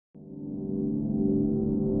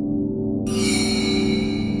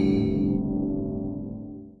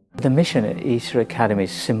The mission at Essa Academy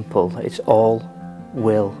is simple. It's all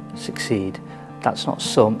will succeed. That's not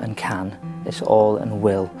some and can, it's all and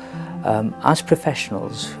will. As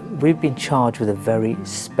professionals, we've been charged with a very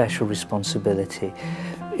special responsibility.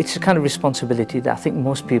 It's a kind of responsibility that I think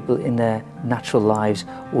most people in their natural lives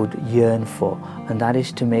would yearn for, and that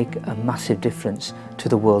is to make a massive difference to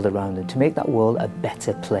the world around them, to make that world a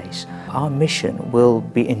better place. Our mission will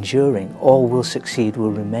be enduring. All will succeed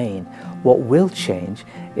will remain. What will change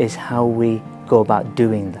is how we go about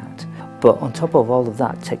doing that. But on top of all of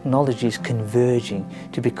that, technology is converging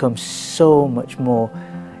to become so much more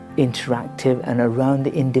interactive and around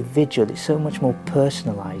the individual. It's so much more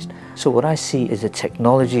personalised. So what I see is the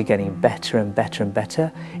technology getting better and better and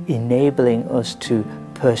better, enabling us to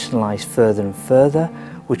personalise further and further,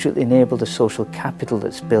 which will enable the social capital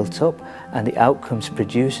that's built up and the outcomes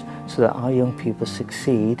produced so that our young people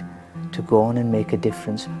succeed to go on and make a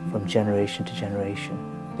difference from generation to generation.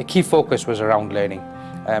 The key focus was around learning.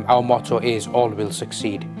 Our motto is all will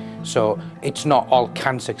succeed. So it's not all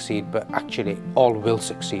can succeed, but actually all will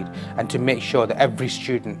succeed. And to make sure that every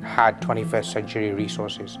student had 21st century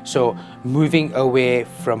resources. So moving away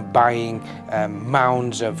from buying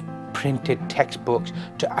mounds of printed textbooks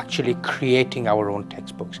to actually creating our own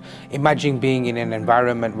textbooks. Imagine being in an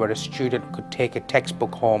environment where a student could take a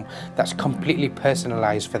textbook home that's completely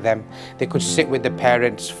personalized for them. They could sit with the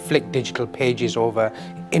parents, flick digital pages over,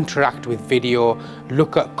 interact with video,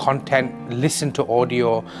 look at content, listen to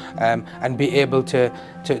audio, and be able to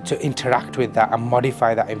interact with that and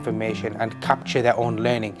modify that information and capture their own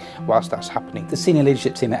learning whilst that's happening. The senior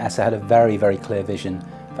leadership team at Essa had a very, very clear vision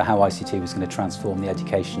for how ICT was going to transform the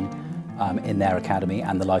education in their academy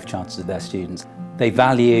and the life chances of their students. They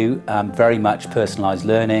value very much personalised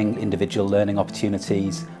learning, individual learning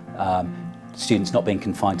opportunities, students not being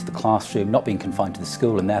confined to the classroom, not being confined to the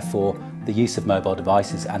school, and therefore the use of mobile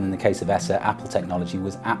devices, and in the case of Essa, Apple technology,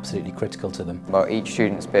 was absolutely critical to them. Well, each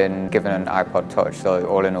student's been given an iPod Touch, so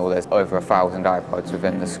all in all there's over 1,000 iPods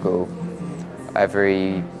within the school.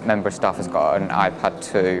 Every member of staff has got an iPad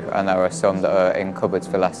too, and there are some that are in cupboards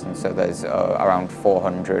for lessons, so there's around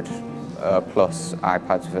 400 plus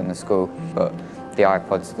iPads within the school. But the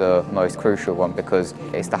iPod's the most crucial one because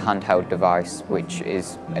it's the handheld device which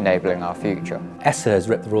is enabling our future. Essa has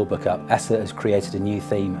ripped the rulebook up. Essa has created a new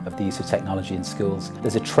theme of the use of technology in schools.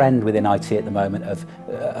 There's a trend within IT at the moment of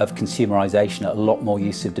consumerisation, a lot more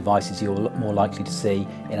use of devices you're more likely to see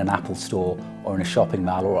in an Apple store or in a shopping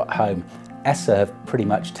mall or at home. Essa have pretty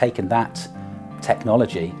much taken that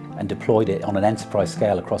technology and deployed it on an enterprise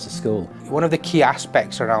scale across a school. One of the key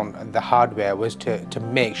aspects around the hardware was to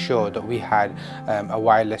make sure that we had a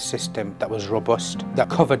wireless system that was robust, that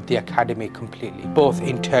covered the academy completely, both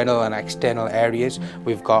internal and external areas.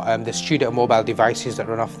 We've got the student mobile devices that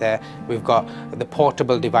run off there. We've got the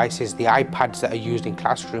portable devices, the iPads that are used in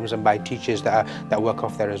classrooms and by teachers that work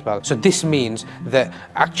off there as well. So this means that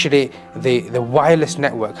actually the wireless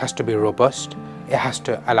network has to be robust. It has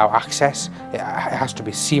to allow access, it has to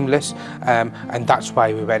be seamless, and that's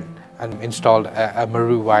why we went and installed a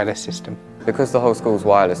Meru wireless system. Because the whole school's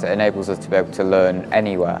wireless, it enables us to be able to learn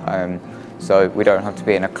anywhere. So we don't have to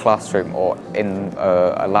be in a classroom or in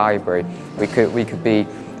a library. We could be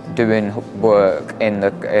doing work in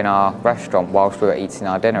our restaurant whilst we were eating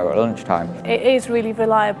our dinner at lunchtime. It is really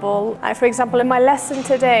reliable. For example, in my lesson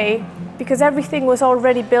today, because everything was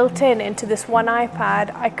already built into this one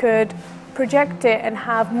iPad, I could project it and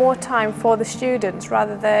have more time for the students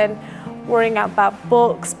rather than worrying about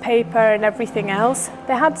books, paper and everything else.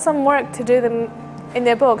 They had some work to do them in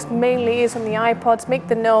their books, mainly is on the iPods, make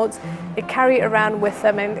the notes, they carry it around with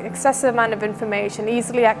them, an excessive amount of information,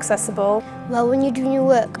 easily accessible. Well, when you're doing your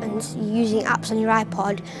work and you're using apps on your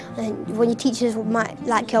iPod, and when your teachers might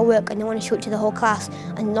like your work and they want to show it to the whole class,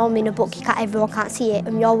 and normally in a book everyone can't see it,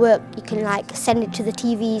 and your work you can send it to the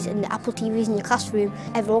TVs and the Apple TVs in your classroom,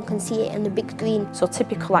 everyone can see it on the big screen. So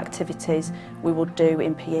typical activities we would do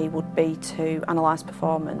in PE would be to analyse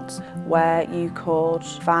performance, where you could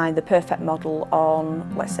find the perfect model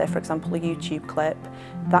on, let's say for example, a YouTube clip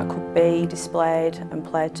that could be displayed and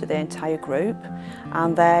played to the entire group,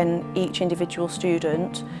 and then each individual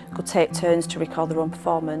student could take turns to record their own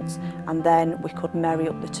performance, and then we could marry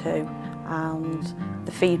up the two, and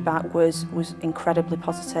the feedback was incredibly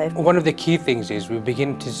positive. One of the key things is we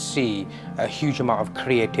begin to see a huge amount of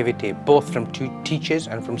creativity, both from teachers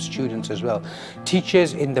and from students as well.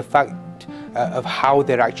 Teachers in the fact of how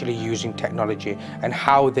they're actually using technology and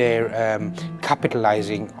how they're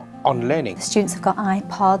capitalising on learning. The students have got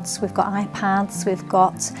iPods, we've got iPads, we've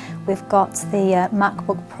got the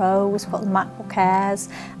MacBook Pros, we've got the MacBook Airs.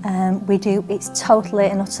 It's totally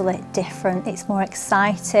and utterly different. It's more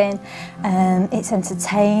exciting, it's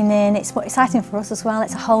entertaining, it's more exciting for us as well.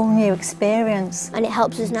 It's a whole new experience. And it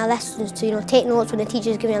helps us in our lessons to take notes when the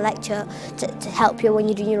teacher's giving a lecture, to help you when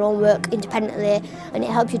you're doing your own work independently, and it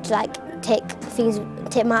helps you to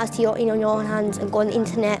take matters to in your own hands and go on the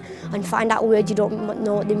internet and find out words you don't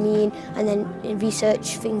know what they mean, and then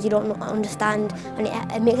research things you don't understand, and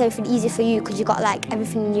it makes everything easy for you because you've got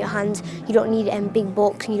everything in your hands. You don't need big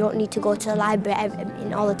books, and you don't need to go to the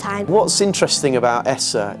library all the time. What's interesting about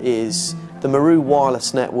Essa is the Meru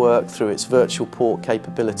wireless network, through its virtual port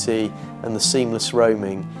capability and the seamless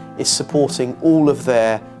roaming, is supporting all of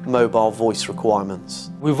their mobile voice requirements.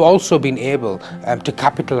 We've also been able to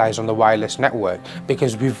capitalise on the wireless network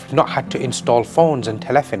because we've not had to install phones and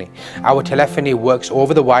telephony. Our telephony works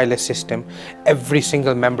over the wireless system. Every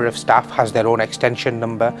single member of staff has their own extension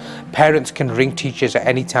number. Parents can ring teachers at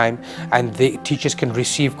any time, and the teachers can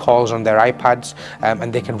receive calls on their iPads,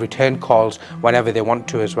 and they can return calls whenever they want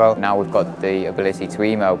to as well. Now we've got the ability to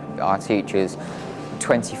email our teachers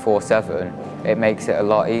 24/7. It makes it a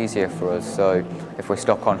lot easier for us. So if we're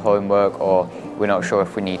stuck on homework or we're not sure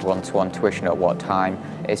if we need one-to-one tuition at what time,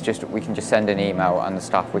 we can just send an email and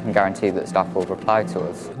we can guarantee that staff will reply to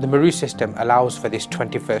us. The Meru system allows for this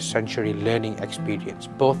 21st century learning experience,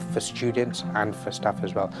 both for students and for staff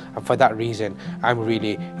as well. And for that reason, I'm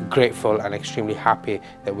really grateful and extremely happy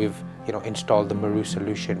that we've installed the Meru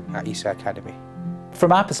solution at Essa Academy.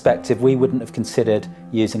 From our perspective, we wouldn't have considered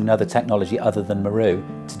using another technology other than Meru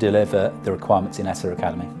to deliver the requirements in Essa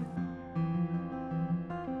Academy.